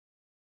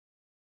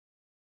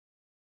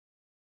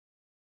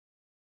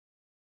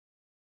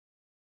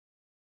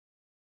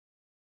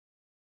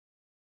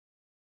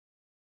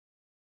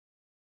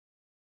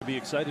be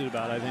excited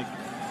about, I think,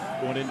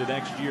 going into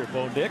next year.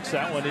 Bo Nix,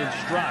 that one in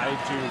stride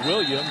to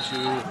Williams,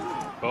 who...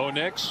 Bo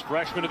Nix,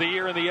 freshman of the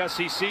year in the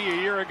SEC a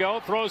year ago,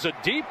 throws a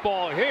deep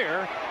ball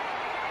here.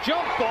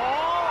 Jump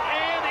ball,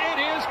 and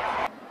it is...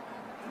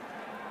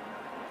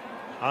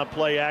 On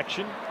play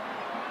action.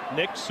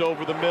 Nix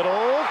over the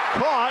middle.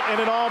 Caught,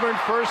 and an Auburn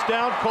first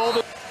down.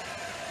 Called.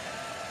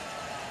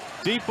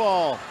 Deep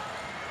ball.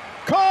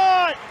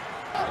 Caught!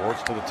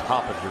 Towards to the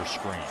top of your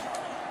screen.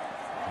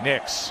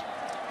 Nix.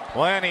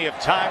 Plenty of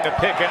time to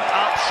pick an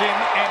option,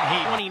 and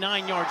he...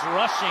 29 yards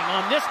rushing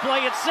on this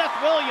play. It's Seth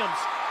Williams.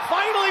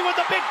 Finally with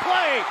a big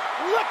play.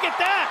 Look at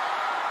that.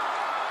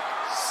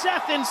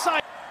 Seth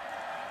inside.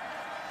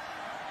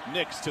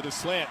 Nix to the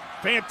slant.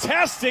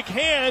 Fantastic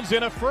hands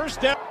and a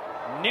first down.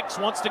 Nix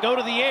wants to go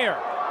to the air.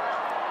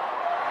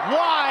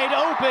 Wide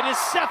open is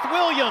Seth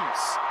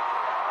Williams.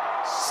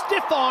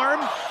 Stiff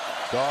arm.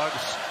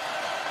 Dogs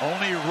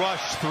only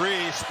rush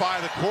 3, spy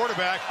the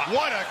quarterback.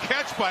 What a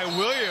catch by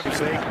Williams.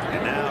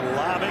 And now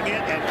lobbing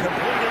it and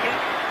completing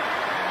it.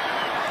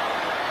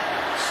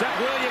 Seth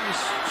Williams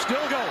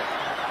still going.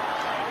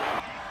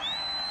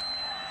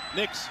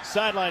 Nix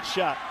sideline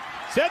shot.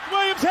 Seth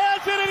Williams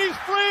has it, and he's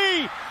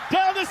free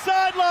down the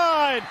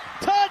sideline.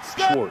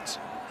 Touchdown. Schwartz.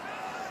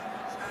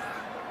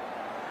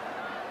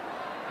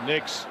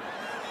 Nix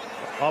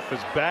off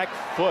his back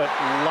foot,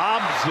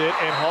 lobs it,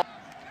 and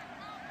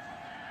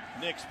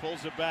Nix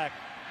pulls it back.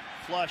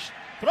 Flush,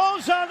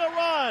 throws on the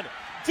run.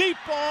 Deep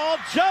ball,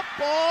 jump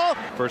ball.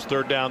 First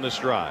third down this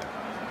drive.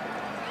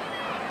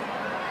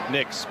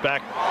 Nix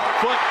back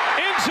foot,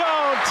 end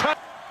zone.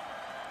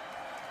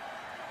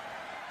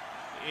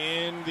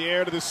 In the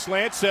air to the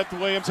slant, Seth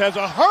Williams has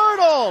a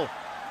hurdle.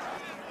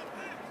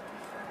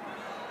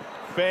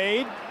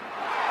 Fade.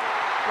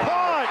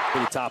 Caught. To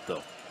the top,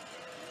 though.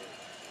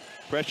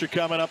 Pressure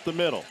coming up the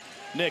middle.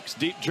 Nix,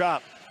 deep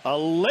drop. A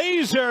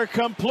laser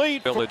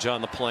complete. Village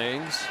on the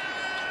plains.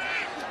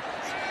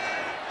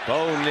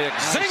 Bo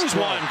Nix zings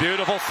one.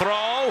 Beautiful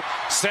throw.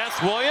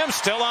 Seth Williams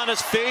still on his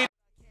feet.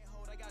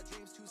 I got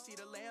dreams to see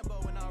the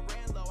Lambo and I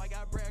ran low. I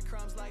got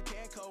breadcrumbs like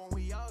panko and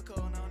we all go.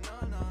 No.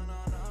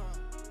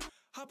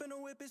 Hop in the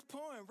whip is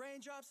pouring.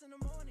 Raindrops in the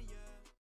morning, yeah.